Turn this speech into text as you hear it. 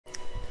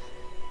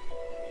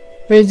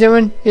What are you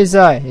doing? His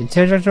eye. The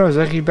pterodactyl was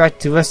looking back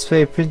to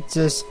Westway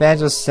Princess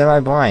Evangel's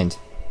semi-blind.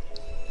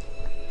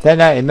 That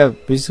night, I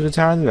met musical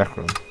guitar in the rec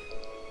room.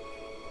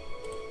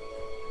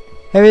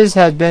 Evidence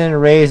had been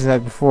erased the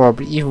night before,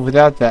 but even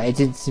without that, it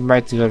didn't seem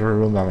right to go to her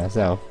room by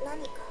myself.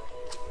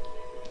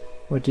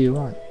 What do you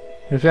want?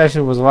 The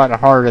question was a lot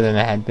harder than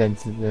it had been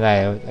the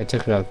night I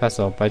took her out of the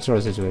festival, but I told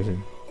her the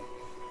situation.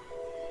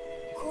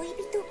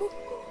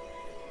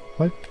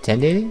 What?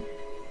 Pretend dating?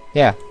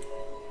 Yeah.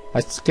 I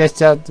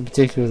sketched out the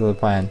particulars of the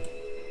plan.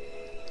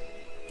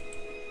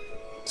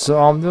 So,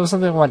 there was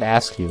something I wanted to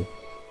ask you.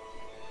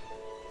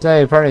 Tell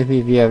you partner with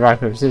me via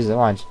rock, paper, scissors at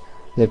lunch.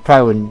 They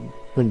probably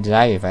wouldn't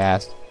deny me if I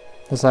asked.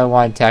 That's why I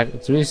wanted to tackle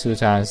Teresa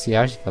and see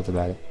how she felt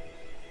about it.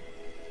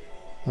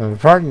 With a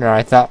partner,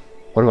 I thought,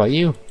 what about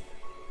you?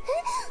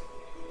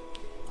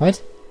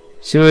 What?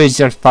 She always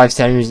jumped 5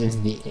 centimeters into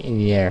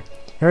the air.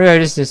 Her very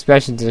distant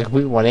expression did a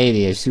complete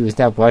 180 as she was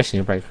now blushing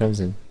a bright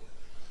crimson.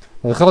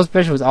 While the cold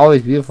expression was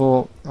always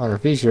beautiful on her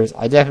features,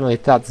 I definitely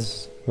thought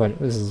this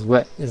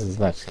is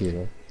much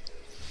cuter.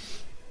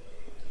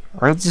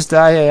 Or just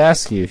I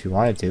ask you if you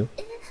wanted to.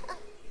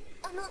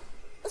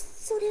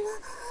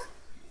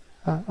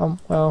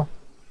 Well,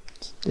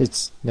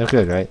 it's no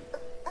good, right?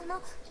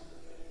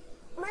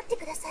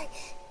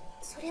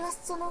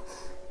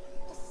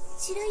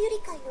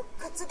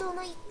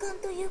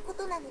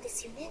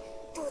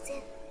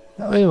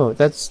 No, wait a moment,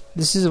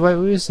 this is what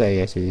we say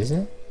yesterday,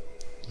 isn't it?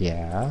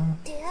 Yeah.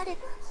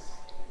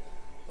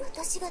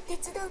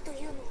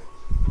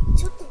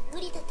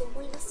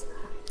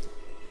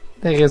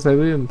 I guess it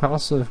would be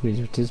impossible for me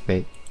to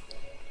participate.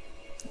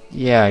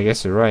 Yeah, I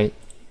guess you're right.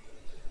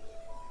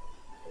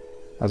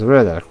 I was aware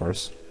of that, of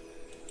course.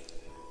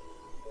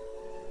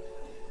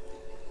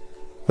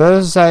 But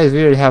other societies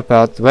we would help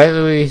out, the way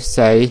we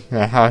say,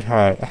 and how you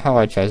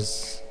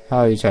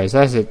try to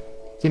assess it,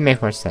 didn't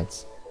make much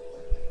sense.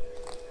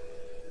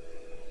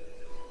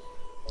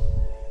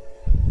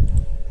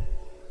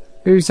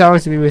 It was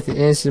always to be with an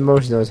innocent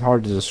emotion that was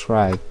hard to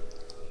describe.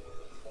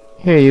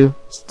 Hear you.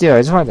 Still, I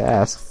just wanted to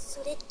ask.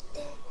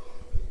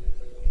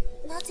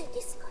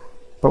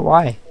 But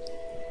why?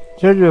 I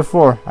told you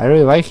before, I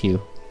really like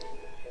you.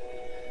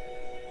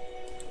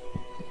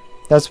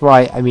 That's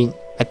why, I mean,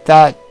 I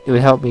thought it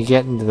would help me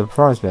get into the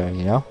performance better,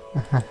 you know?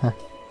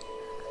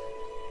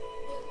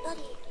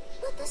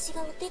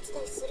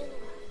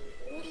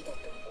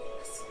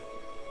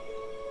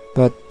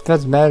 But the fact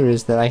of the matter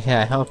is that I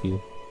cannot help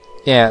you.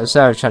 Yeah, I'm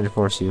sorry trying to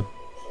force you.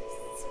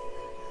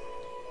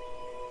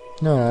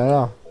 No, not at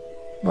all.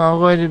 Well, I'm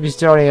going to be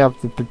starting up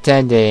the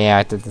pretend dating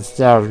act at the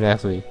start of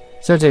next week.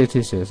 So don't take it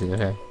too seriously,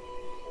 okay?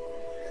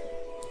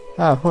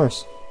 Ah, of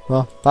course.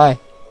 Well, bye.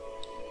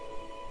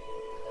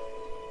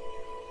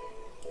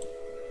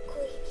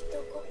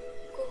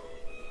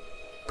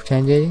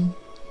 Pretend dating?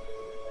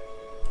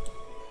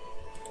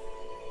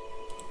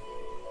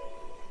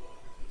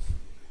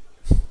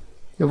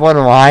 The one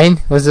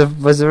line? Was there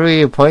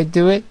really a point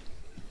to it?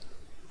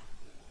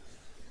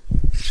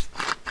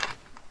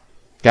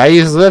 Gotta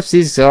use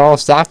ellipses, so I'll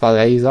stop. I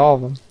gotta use all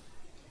of them.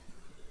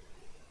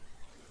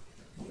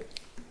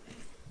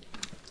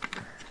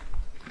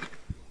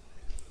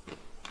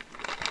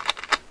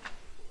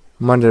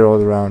 Monday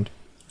rolled around.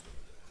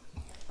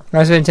 I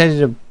was intended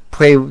to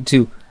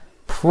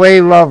play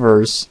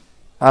lovers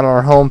on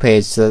our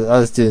homepage so that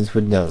other students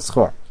would know the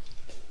score.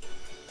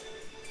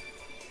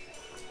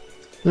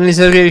 When it's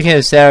okay, we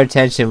can have our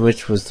attention,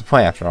 which was the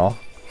point after all.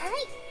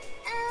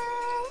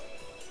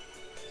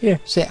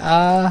 Here, say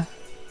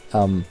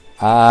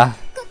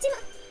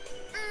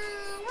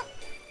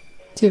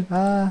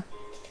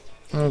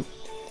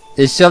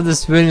They shoved the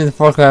spoon in the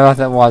fork in my mouth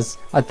at once.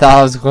 I thought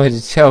I was going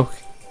to choke.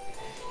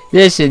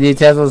 This shit, the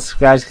intense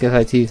scratch against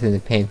my teeth in a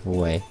painful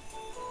way.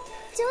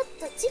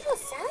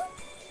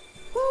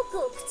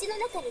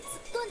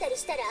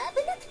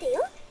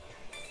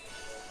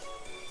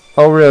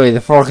 Oh really,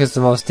 the fork is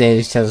the most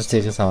dangerous utensil to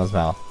stick in someone's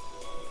mouth.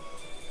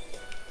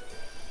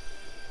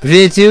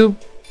 Between the two?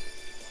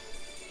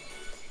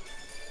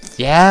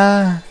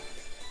 Yeah.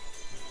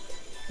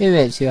 Wait a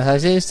minute, I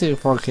say to stick a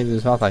fork into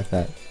his mouth like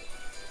that.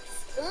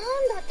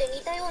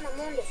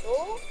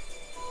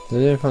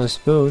 They're from a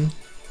spoon.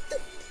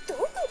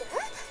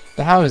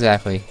 But how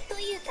exactly?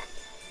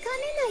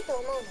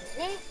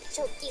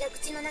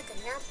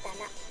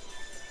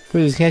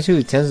 Please, can't chew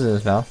utensils in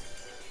his mouth.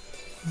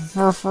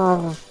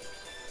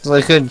 So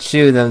I couldn't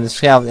chew them, the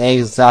scrambled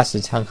eggs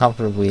exhausted hung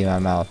comfortably in my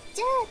mouth.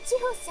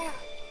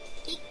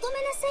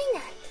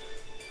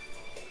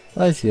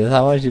 Let's see, why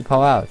don't you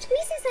pull out?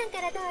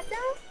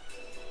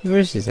 Where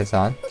is she,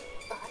 Sasan?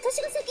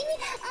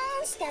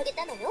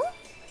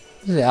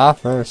 Say ah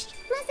first.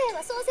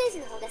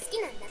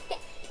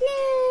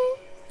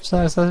 So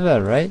that's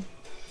better, right?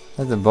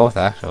 That's them both,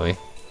 actually.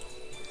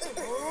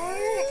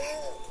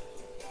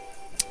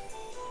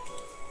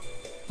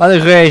 On the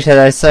grave shed,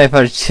 I saw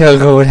a chill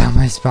go down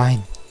my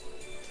spine.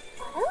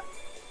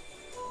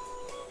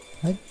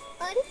 What?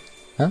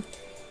 Huh?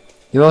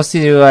 You both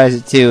see to realize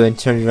it too and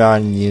turned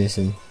around in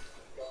unison.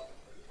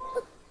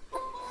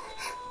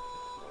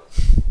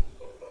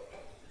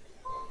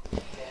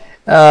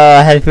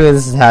 I had a feeling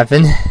this would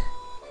happen.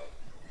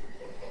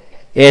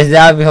 It has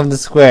now become the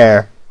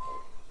square.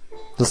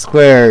 The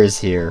square is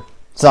here.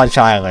 It's not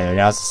triangle,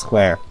 now it's a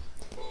square.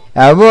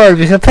 More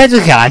become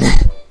pentagon.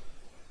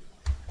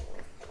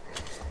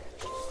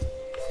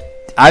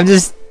 I'm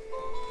just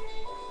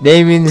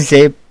naming the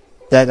shape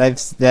that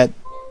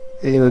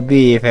it would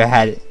be if it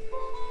had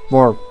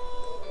more.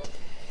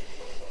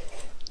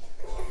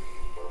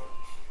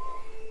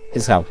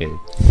 It's complicated.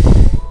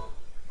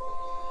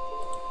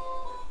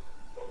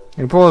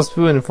 I pulled a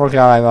spoon and fork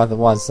out of my mouth at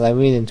once, and I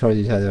leaned in towards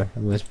each other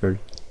and whispered.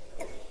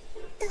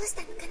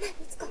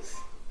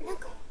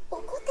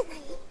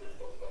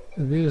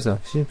 So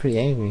she seemed pretty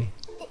angry.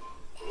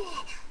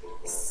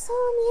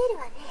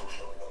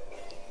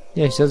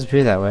 Yeah, she does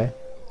appear that way.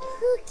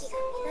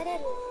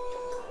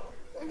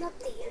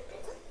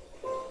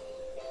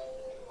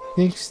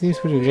 Think she's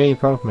pretty getting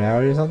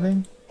personality or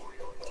something?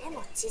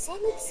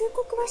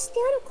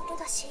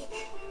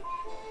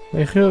 We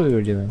knew what we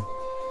were doing.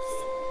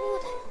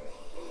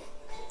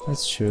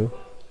 That's true.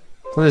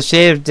 From the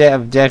shade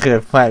of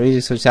decorative plant,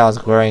 Regis Hotel was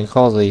glaring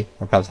coldly,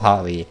 or perhaps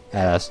hotly,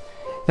 at us.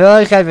 I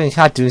felt like I'd been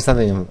caught doing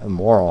something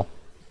immoral.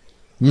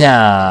 No,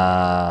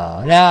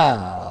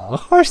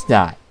 of course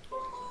not.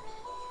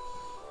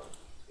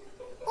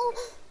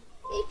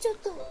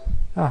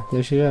 Ah,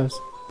 there she goes.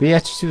 But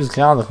after she was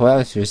gone, the cold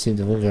atmosphere seemed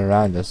to linger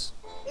around us.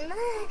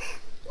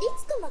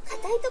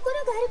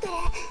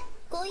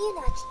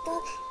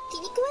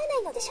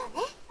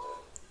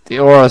 The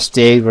aura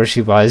stayed where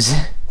she was.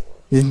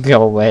 Didn't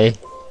go away.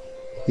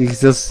 You can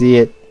still see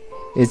it.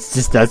 It's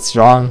just that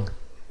strong.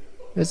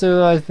 It's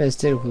always been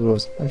stick with the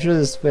rules. I'm sure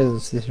this way will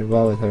sit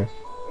well with her.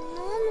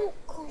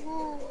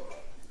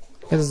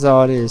 This is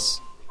all it is.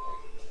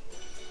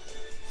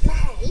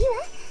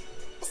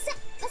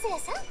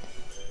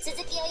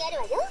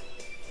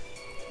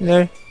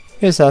 There.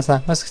 Here's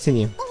Sasa. Let's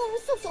continue.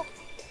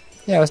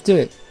 Yeah, let's do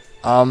it.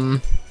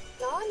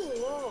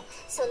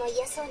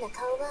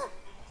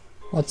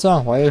 What's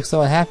wrong? Why are you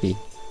so unhappy?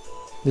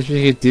 Wish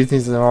we could do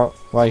things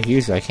like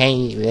usual. I can't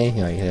eat with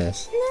anything like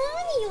this.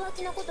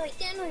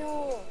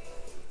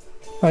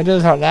 Oh, it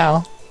does hurt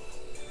now.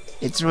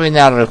 It's really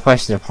not a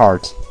question of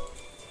heart.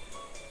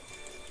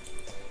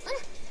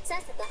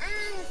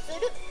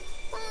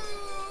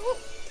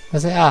 I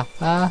say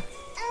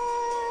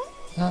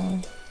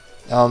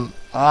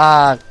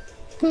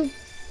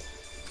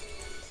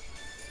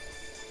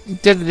You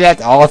did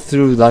that all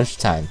through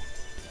lunchtime.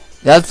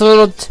 That's a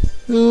little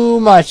too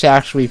much,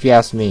 actually, if you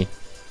ask me.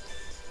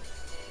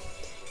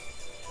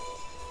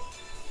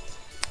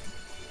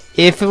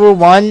 If it were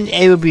one,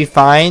 it would be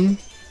fine.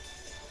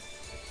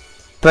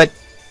 But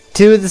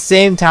two at the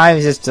same time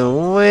is just a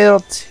little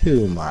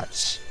too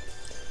much.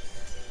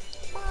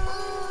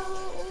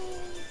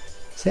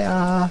 Say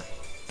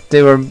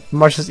They were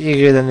much less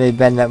eager than they'd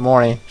been that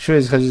morning. Sure,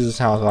 it's because this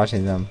time I was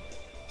watching them.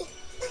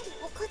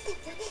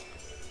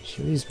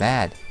 She was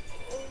mad.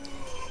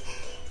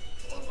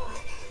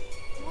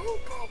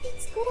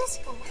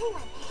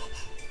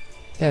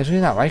 Yeah, it's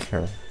really not like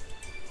her.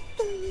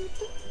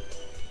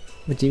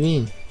 What do you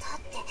mean?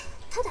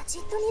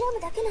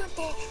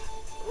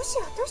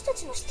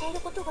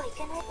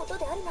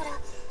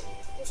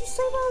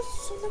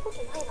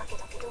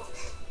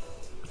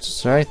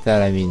 Just right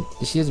that, I mean,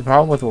 if she has a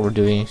problem with what we're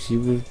doing, she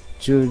would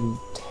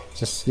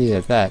just leave it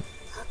at that.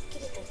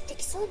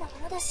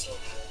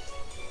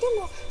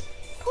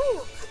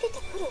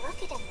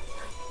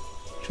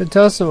 She would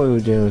tell us that what we were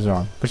doing was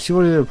wrong, but she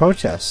wouldn't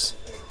approach us.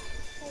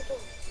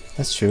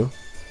 That's true.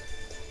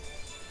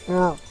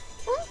 Oh,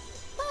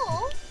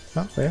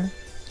 where?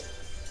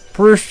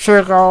 Please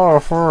check out our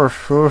first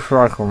shoes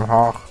I can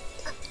have.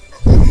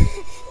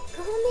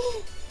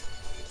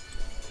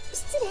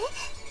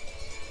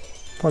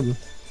 Pardon.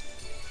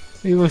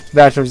 We looked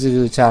back towards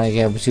the town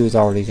again, but she was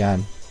already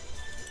gone.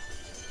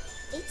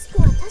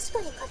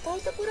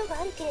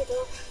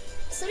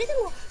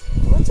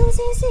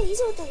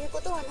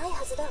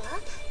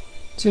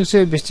 She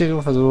should be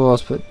sticking for the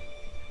rules, but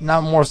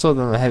not more so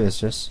than the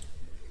headmistress.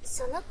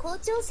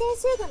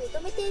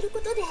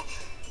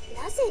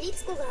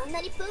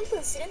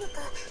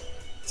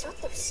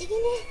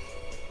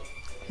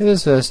 It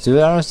was supposed to. I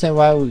don't understand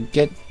why we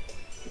get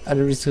out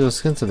of Ritsuko's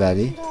skin so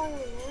badly.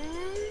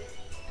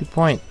 Good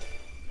point.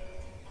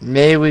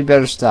 Maybe we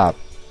better stop.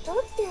 But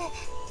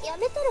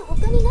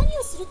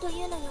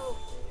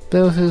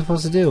what are we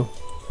supposed to do?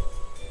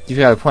 You've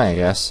got a point, I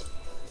guess.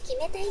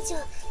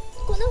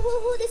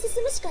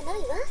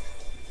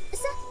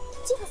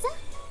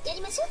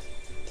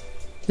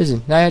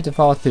 Listen, now you have to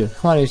follow through.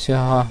 Come on,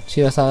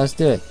 Chiho-san, let's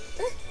do it.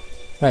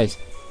 Right.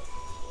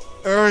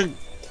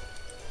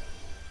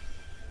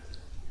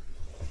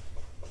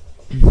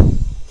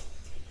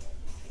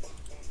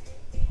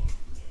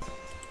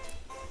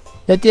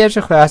 At the edge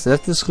of class,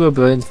 left the school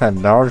building to find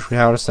a large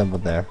crowd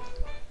assembled there.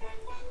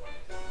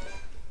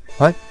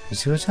 What?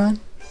 Mizuho-chan?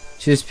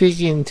 She was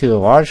speaking to a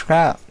large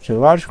crowd. So I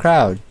walked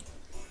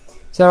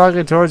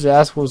towards her to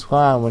ask what was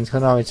going on when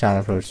Konami-chan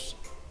approached.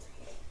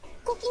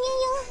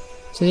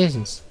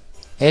 Salutations.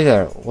 Hey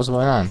there, what's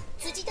going on?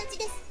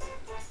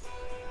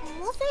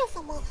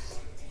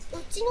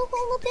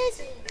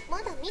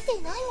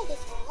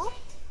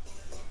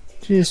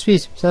 To a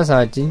speech. Sounds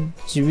like, didn't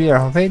you read our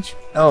homepage?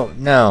 Oh,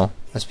 no.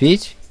 A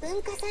speech?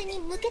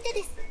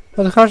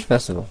 For the college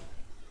festival.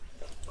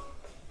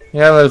 You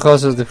got a little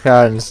closer to the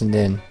crowd and listened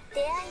in.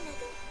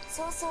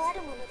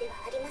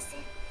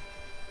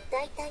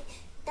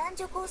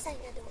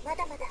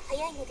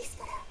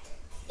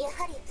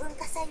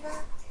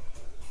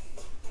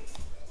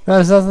 No,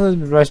 there's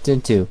nothing to be rushed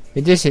into.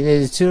 In addition, it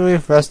is too early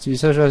for us to be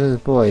socializing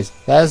with boys.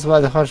 That is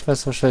why the college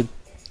festival should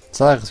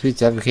sound like a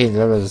speech advocating the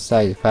members of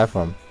society's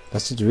platform.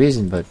 That's such a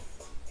reason, but...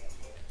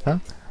 Huh?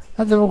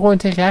 I thought we were going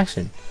to take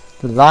action.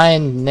 The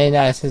lion may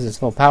not exist its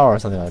full power or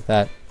something like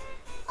that.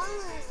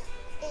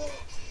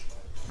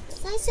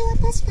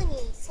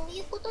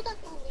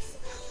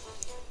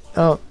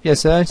 Oh,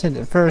 yes, I understand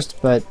at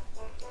first, but...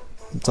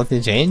 Did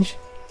something change?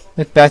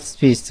 Look back to the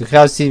speech. The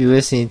crowd seemed to be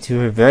listening to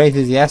her very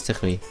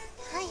enthusiastically.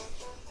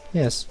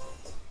 Yes,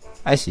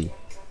 I see.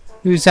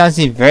 Yu-san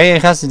seemed very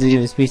accustomed to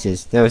giving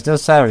speeches. There was no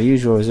sign of her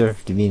usual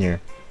reserved demeanor.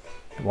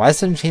 Why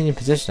sudden change in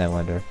position, I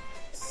wonder?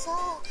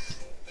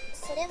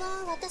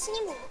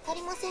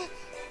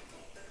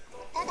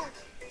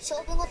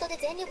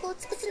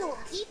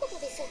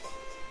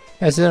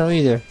 Yes, I don't know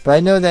either, but I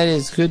know that it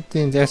is a good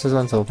thing to exercise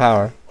one's full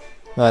power.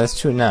 Well, that's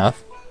true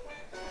enough.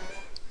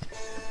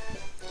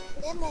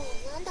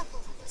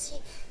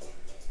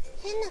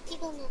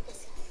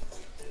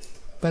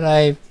 But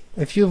I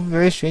feel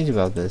very strange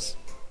about this.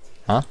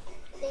 Huh?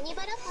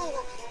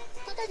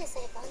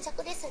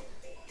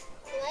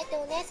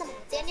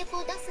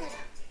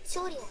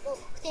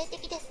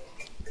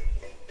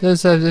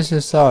 Those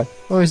opposition saw it.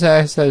 Always I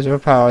exercise your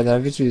power,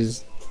 that victory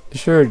is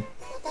assured.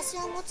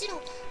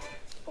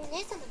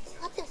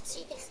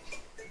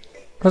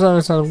 Because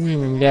I'm not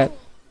winning yet.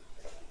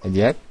 And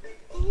yet?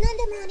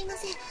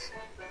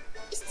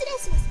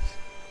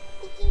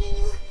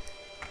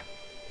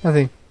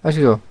 Nothing. I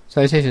should go.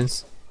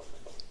 Salutations.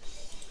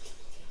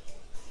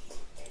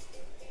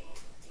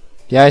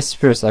 The ice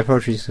spirits like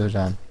poetry goes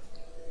on.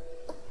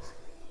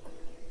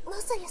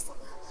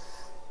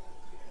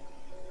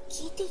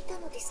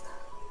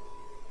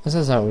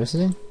 That's not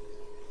listening?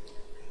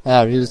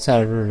 Yeah, really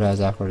sounded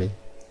rude awkwardly.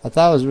 I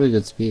thought it was a really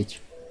good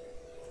speech.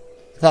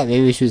 I thought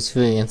maybe she was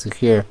feeling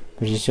insecure,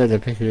 but she showed a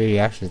peculiar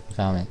reaction to the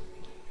comment.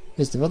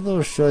 Listen, what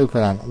little show you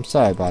put on? I'm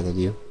sorry I bothered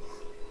you.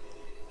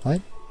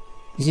 What?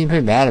 You seem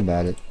pretty mad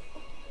about it.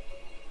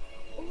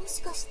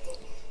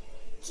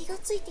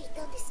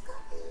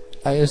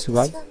 I used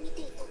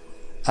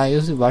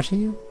to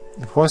watching you?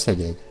 Of course I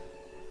did.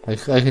 I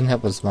couldn't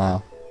help but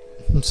smile.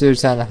 So you're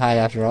trying to hide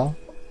after all?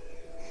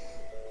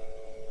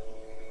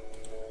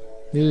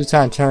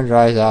 Yu-san turned her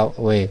eyes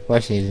away, why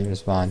she didn't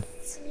respond.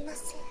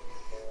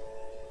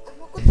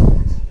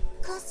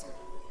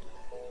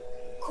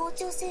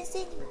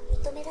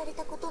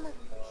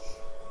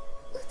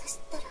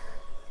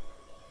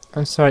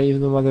 I'm sorry,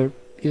 even though the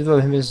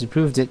mistress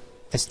approved it,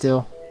 I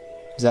still...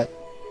 Is that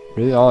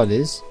really all it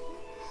is?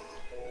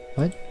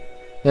 What?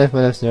 Beth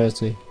went up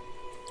nervously.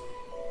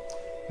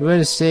 You're going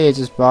to say it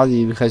just bothered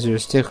you because you're a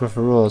stickler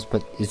for rules,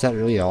 but is that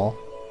really all?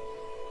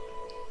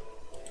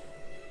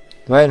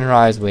 The light in her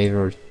eyes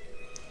wavered.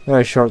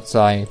 Very short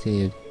sigh and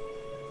continued.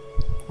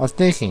 I was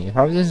thinking, if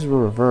our positions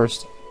were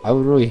reversed, I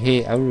would really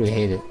hate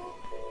it.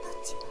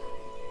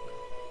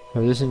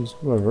 Our positions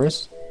were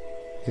reversed?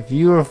 If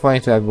you were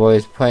fighting bad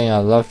boys playing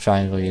a love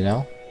triangle, you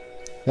know?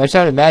 If I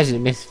try to imagine, it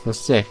makes me feel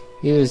sick.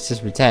 Even if it's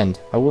just pretend,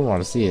 I wouldn't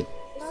want to see it.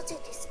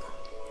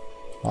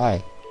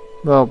 Why?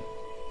 Well,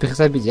 because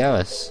I'd be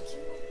jealous.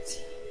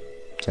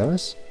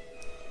 Jealous?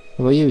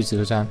 What about you,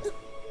 Izuku-chan?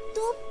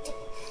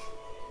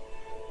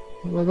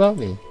 What about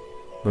me?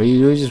 Were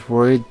you really just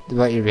worried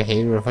about your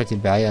behavior reflecting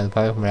badly on the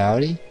public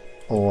morality?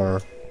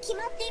 Or...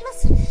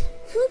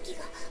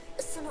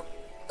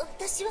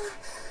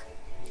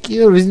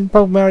 The reason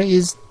public morality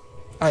is...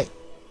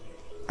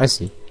 I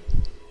see.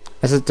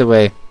 I slipped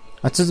away.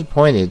 I was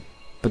disappointed,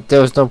 but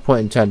there was no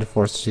point in trying to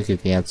force her to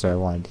get the answer I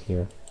wanted to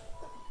hear.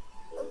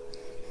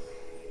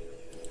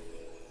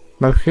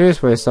 I'm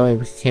curious why somebody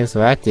became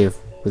so active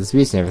with the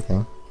speech and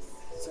everything.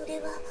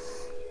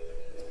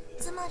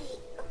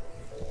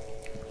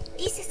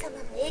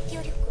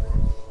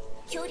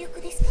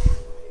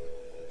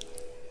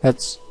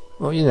 That's,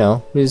 well, you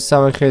know, because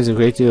someone carries a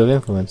great deal of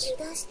influence.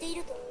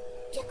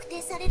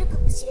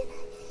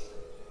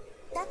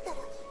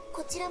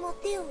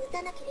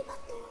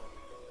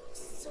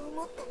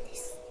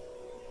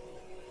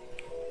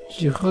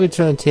 She quickly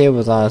turned the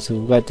tables on us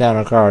and we let down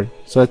our guard,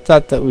 so I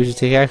thought that we should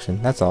take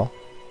action, that's all.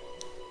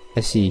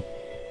 I see.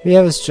 We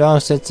have a strong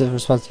sense of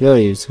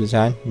responsibility,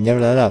 Izuku-chan. You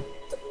never let up.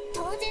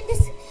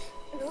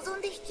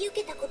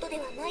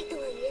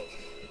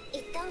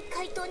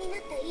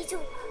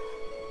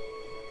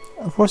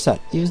 Of course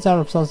not. Even without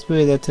a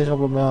responsibility that I took up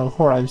on my own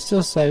accord, I'm still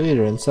a society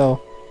leader, and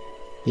so...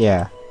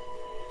 Yeah.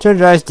 Turned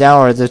her eyes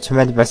downward as if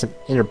tormented by some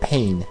inner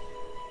pain.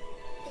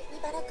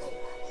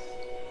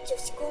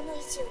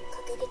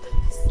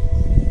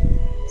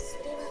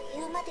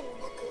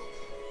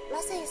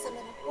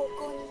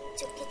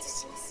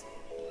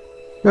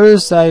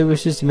 Rose Society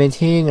wishes to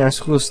maintain our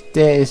school's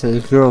status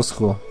as a girls'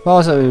 school, but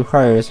also we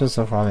require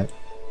dismissal from it.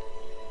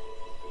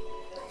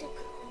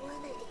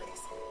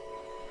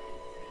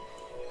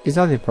 It's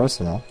nothing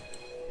personal.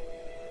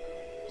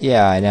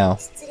 Yeah, I know.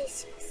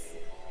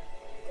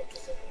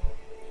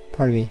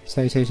 Pardon me.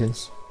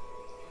 Salutations.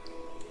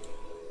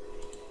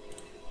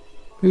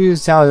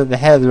 Ryu's town was at the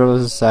head of the Rebel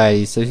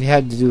Society, so she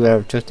had to do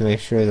whatever it took to make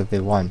sure that they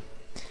won.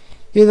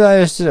 Even though I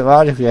understood it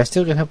logically, I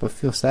still can't help but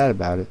feel sad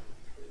about it.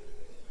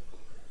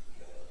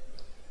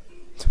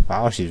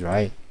 Wow, she's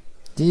right.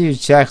 Didn't even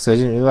check, so I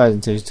didn't realize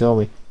until she told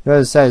me. The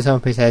Rebel Society's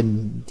homepage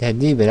hadn't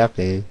even been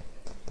updated.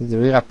 They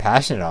really got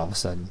passionate all of a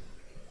sudden.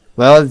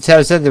 Well, the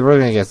chatter said they were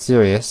going to get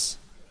serious.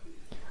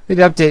 With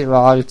the update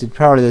log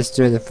prior to this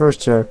during the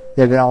first term,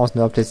 there had been almost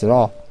no updates at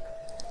all.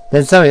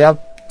 Then some of the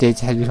updates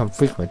had become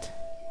frequent.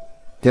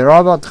 They were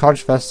all about the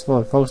college festival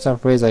and focused on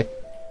phrases like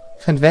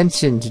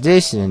convention,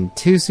 tradition, and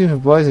too soon for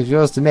boys and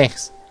girls to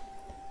mix.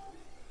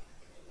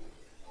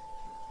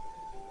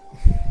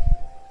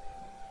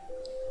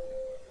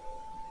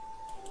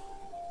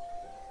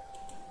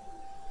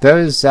 That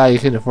was sad you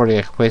couldn't afford to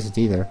get complacent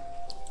either.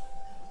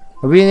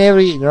 But being able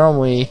to eat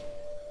normally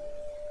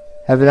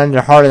have been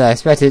under harder than I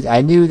expected.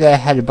 I knew that I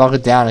had to buckle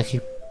down and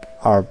keep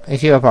up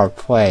our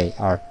play.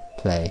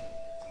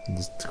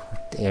 Just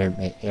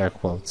air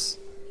quotes.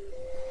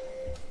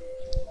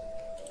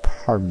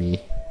 Pardon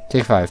me.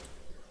 Take 5.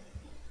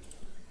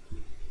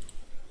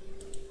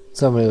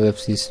 So many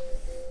ellipses.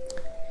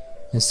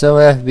 And so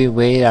I have to be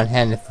waited on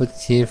hand to foot the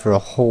team for a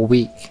whole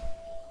week.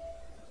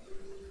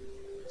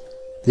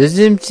 This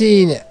doesn't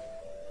mean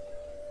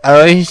a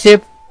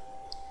relationship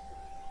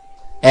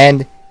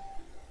and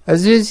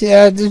does this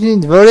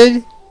mean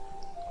devoted?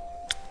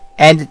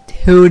 And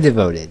who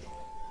devoted?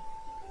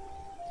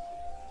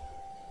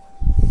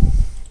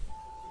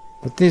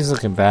 But things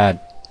looking bad.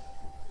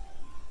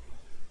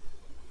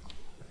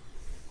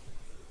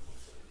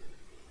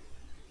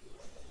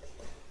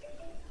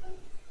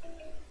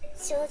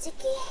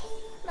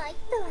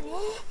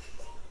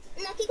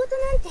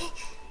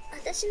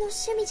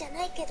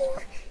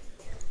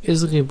 It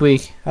was looking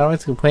bleak. I don't like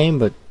to complain,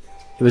 but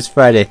it was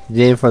Friday, the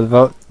day before the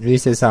vote.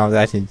 Risa sounds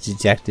acting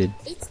dejected.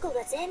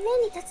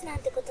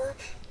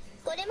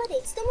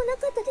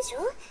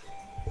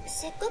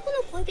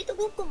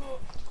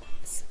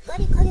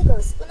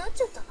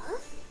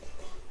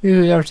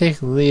 We've never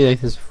taken the lead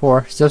like this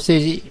before. Still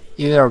stage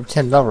even our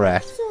pretend lover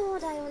act.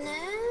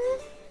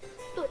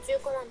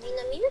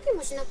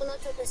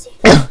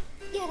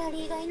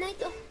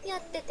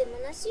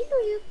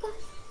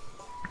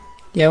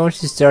 Yeah, once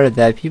she started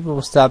that, people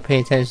will stop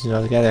paying attention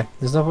altogether.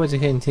 There's no point to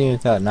continue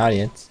without an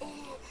audience.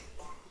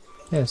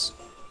 Yes.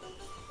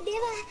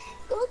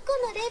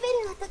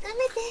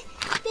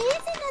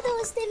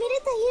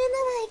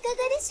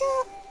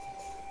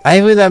 I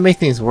think that make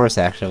things worse,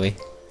 actually.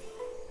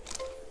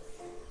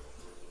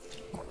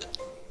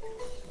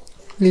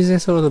 He's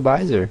next over the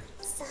visor.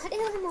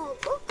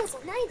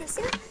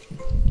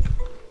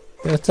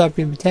 Don't stop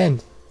being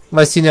pretend.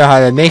 Unless you know how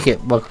to make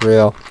it look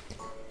real,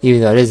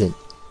 even though it isn't.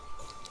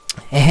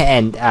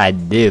 And I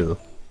do.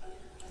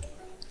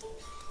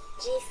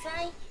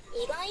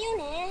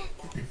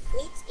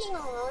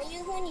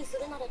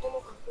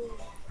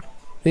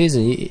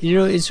 Reason,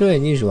 it's really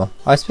unusual.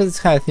 I expect this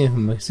kind of thing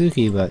from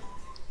Mitsuki, but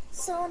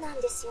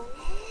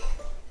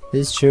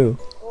it's true.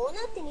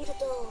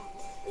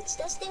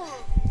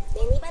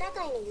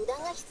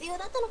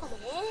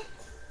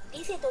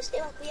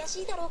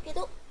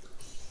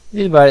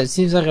 Think about it,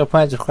 seems like our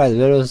plans require the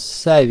Rebel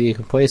Society to be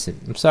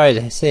complacent. I'm sorry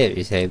to say it,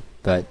 you say,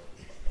 but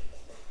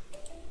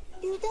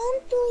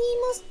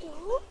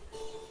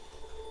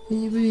what do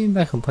you mean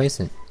by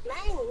complacent?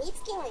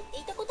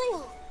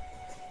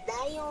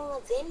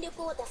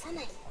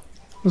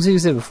 As you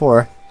said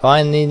before,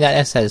 finally not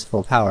exercise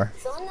full power.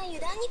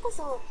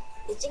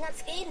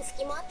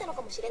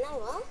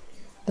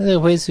 That's a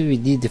place we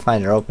need to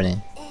find our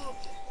opening.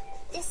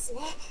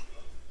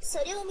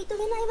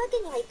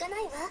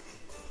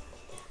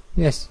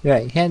 Yes, you're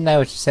right. You can't deny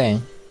what you're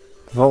saying.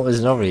 The vote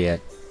isn't over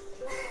yet.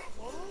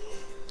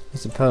 I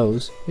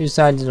suppose. Your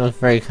side didn't look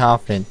very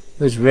confident.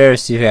 It was rare to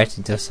see her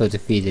acting so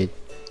defeated.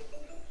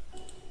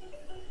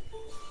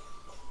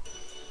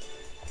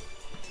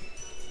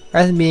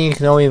 At the meeting,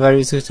 can only invite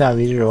Ritsuko to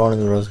meet her alone in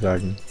the rose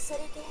garden.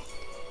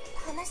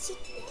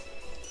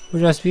 What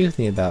did I speak with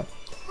me about?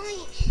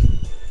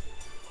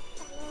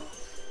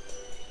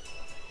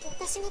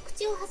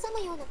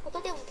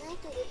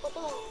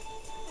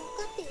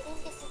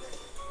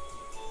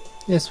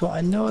 Yes, well,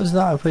 I know it's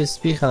not a place to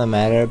speak on the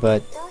matter,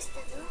 but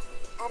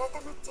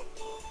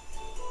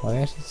why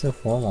is she so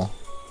formal?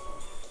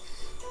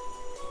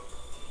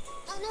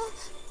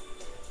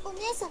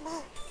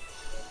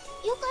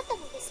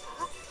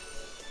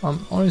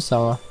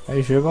 Oni-sama, are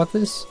you sure about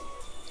this?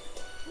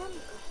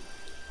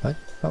 What?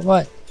 About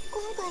what?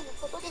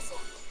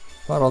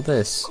 About all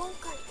this?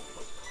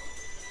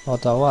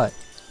 About all what?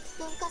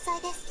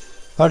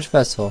 College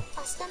festival.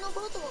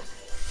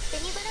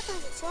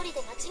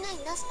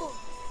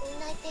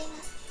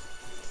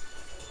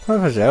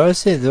 Professor, I always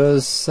say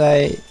those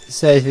side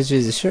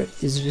features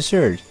is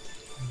absurd.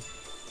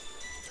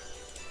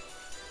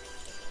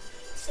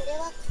 それ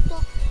はきっと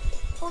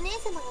お姉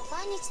様が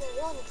毎日の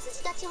ように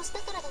辻立ちをした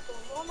からだと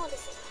思うので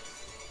すが。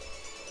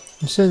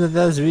 I'm sure that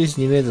that's the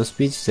reason you made those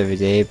speeches every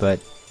day, but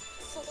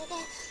それで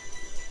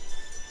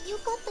良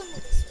かったの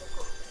でしょ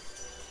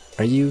う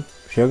か。 are you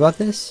sure about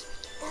this?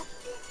 だっ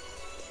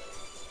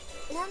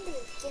てなんでい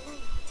けない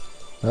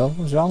の。 Well,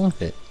 what's wrong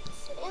with it?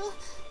 それは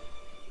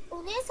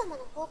お姉様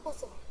の方こ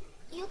そ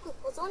よく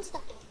ご存知だ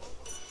と思い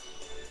ます。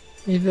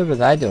 How do you feel about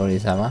that,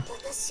 Oni-sama?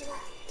 私は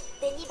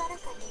紅バラ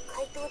会の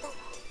怪盗だわ。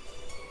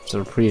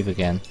 So reprieve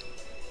again.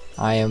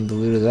 I am the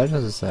leader of the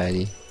Legend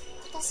Society.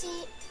 私不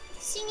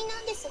思議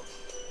なんです。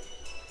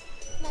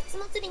夏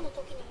祭りの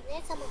時にお姉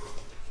様が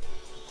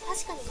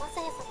確かにマサ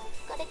ヤ様に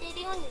惹かれてい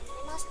るように思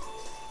いました。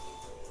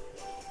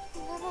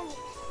なのに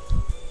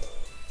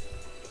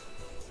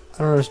I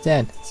don't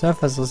understand. Some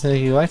of us listen to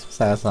you like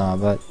Masaya-sama,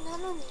 but な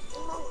のに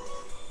今は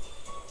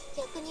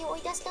逆に追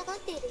い出したがっ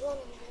ているように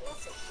見えま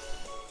す。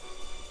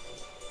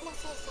マ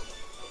サヤ様の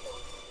こ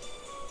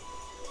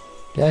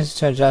と。 you guys should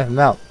try to drive him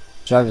out.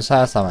 Drive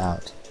Masaya-sama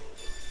out.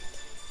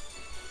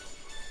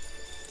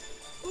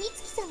 美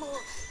月様は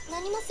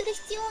何もする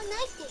必要はな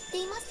いって言って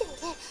いましたよね。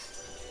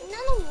な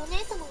のにお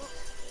姉様は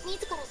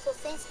自ら率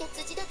先して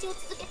辻立ちを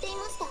続けてい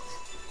ました。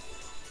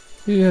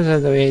 Because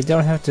of the way you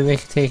don't have to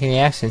take any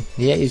action,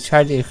 yet you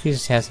try to increase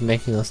the chance of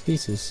making those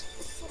speeches.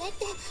 それっ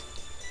てなぜ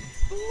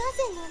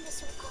なんで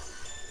しょうか。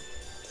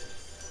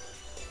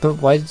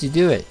 But why did you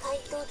do it? 怪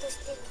盗とし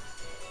ての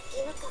義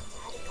務感が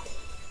あるから。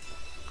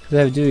 Because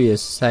I have a duty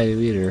as society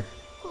leader.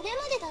 これ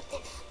までだって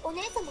お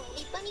姉様は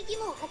立派に義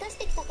務を果たし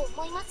てきたと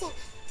思います。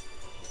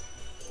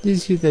 You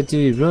keep that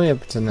duty really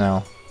up until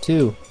now,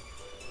 too.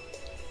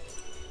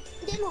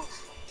 でも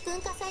文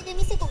化祭で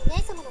見せたお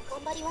姉様の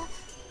頑張りは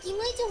義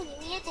務以上に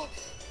見えて、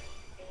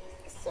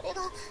それ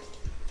が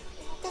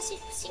私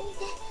不思議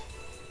で。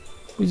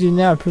 What you do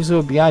now proves to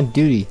go beyond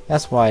duty.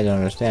 That's why I don't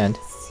understand.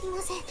 すい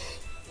ません、余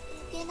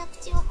計な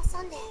口を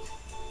挟んで。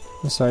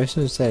 I'm sorry, I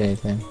shouldn't have said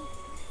anything. 野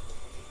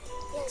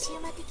じ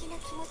馬的な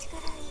気持ちか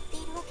ら言って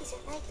いるわけじゃ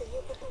ないという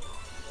ことは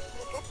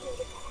分かってい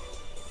る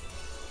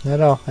から。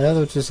 No, I know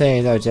what you're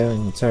saying without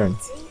genuine concern.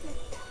 随分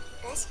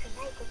とらしく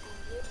ないことを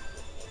言うわね。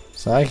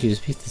 So I like you to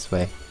speak this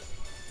way.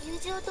 友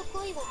情と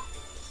恋は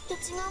きっ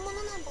と違うも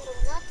のなんだろ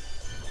うなと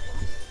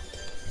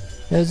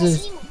There's 私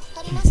this, にも分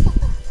かりましたが、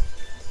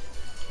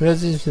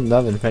 there's this in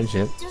love and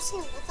friendship. 女子の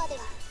中で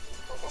は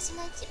私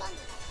が一番な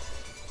ら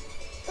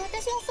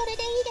私はそれ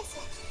でいいです。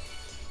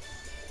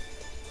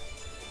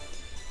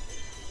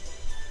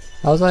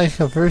 I was like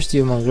a first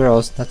you among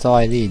girls, that's all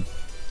I need.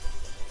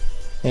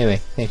 Anyway,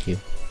 thank you.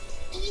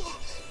 いいえ。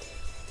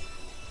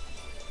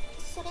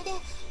それで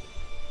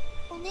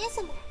お姉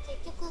様は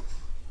結局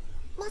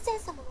マサヤ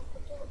様のこ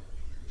と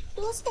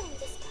をどうしたいん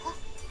ですか。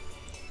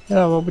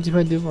 Yeah, what would you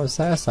want to do for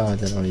Masaya-sama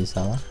then,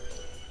 Oni-sama? やっ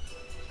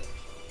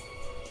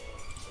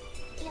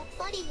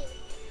ぱり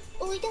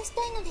追い出し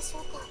たいのでしょ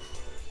うか。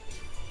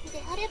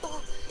であれば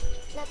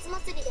夏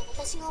祭りで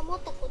私が思っ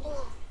たこと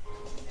は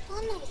単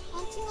なる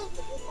勘違いという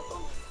こと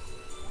に。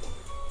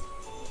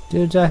 Do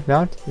the drive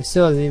mount? It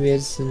still hasn't even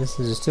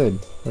misunderstood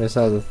when I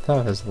saw the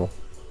film festival.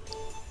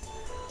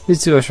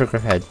 Mitsuko shook her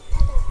head. ただ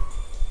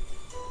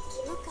義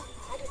務感が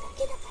あるだ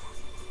けだか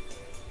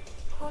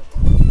ら。本当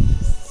に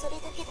それ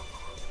だけだから。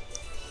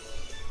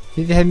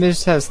 Maybe the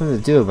headmistress has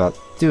something to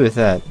do with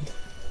that.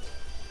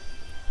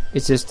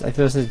 It's just, I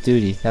feel it's a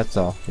duty, that's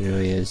all. It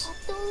really is.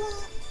 葛藤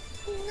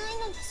はない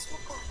のでしょ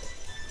うか。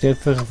 Do you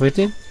feel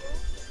conflicted?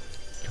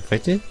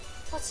 Conflicted?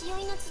 星酔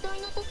いの集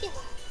いの時は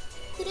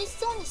苦し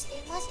そうにして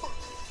いました。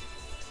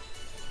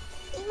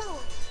今は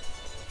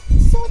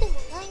そうでも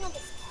ないので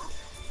すか。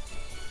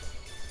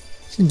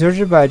 She's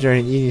tortured by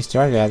during an evening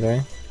star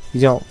gathering. You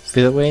don't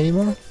feel that way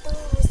anymore? 葛藤を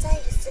抑え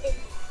る術なら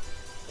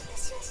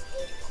私は知って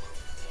いるか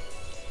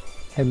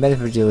ら。 I met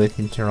for deal with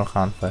internal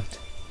conflict.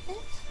 え、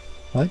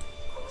 What? こ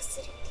う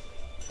する。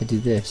 I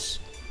did this.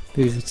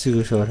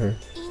 Mitsuko showed her.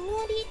 祈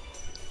り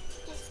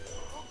です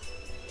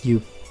か。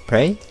 You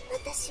pray?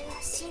 私は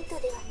信徒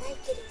ではない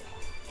けれど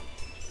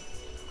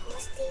こ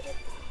うしている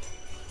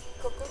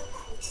と心が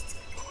落ち着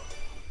くか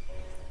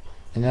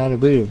ら。 I'm not a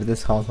believer, but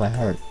this calms my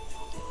heart.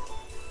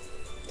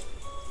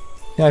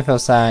 Then I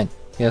felt silent.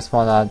 He had a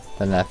small nod,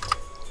 then left.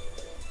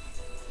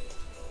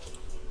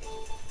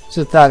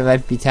 Just thought it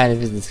might be time to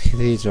visit the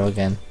cathedral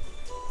again.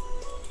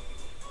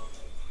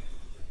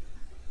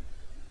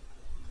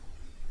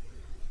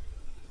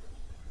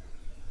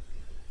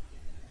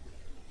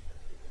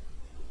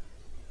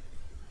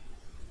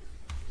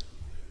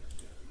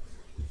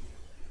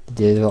 The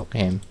day the vote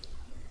came.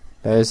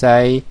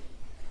 Berzai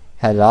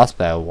had lost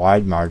by a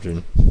wide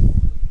margin.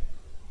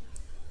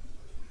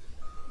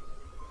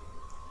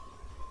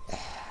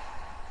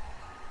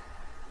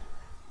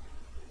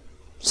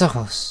 So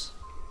close.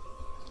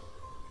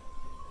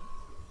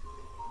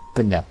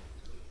 But no.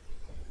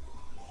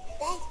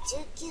 第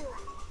19話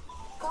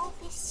コン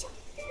フェッション。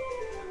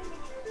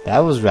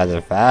 That was rather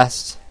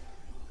fast.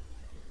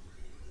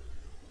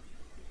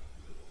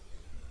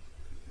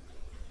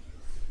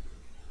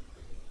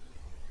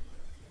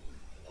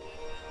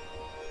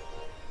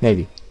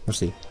 Maybe. We'll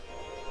see.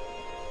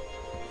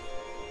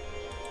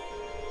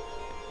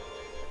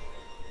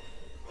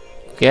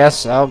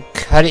 Guess I'll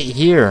cut it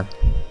here.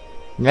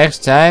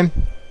 Next time,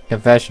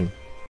 confession.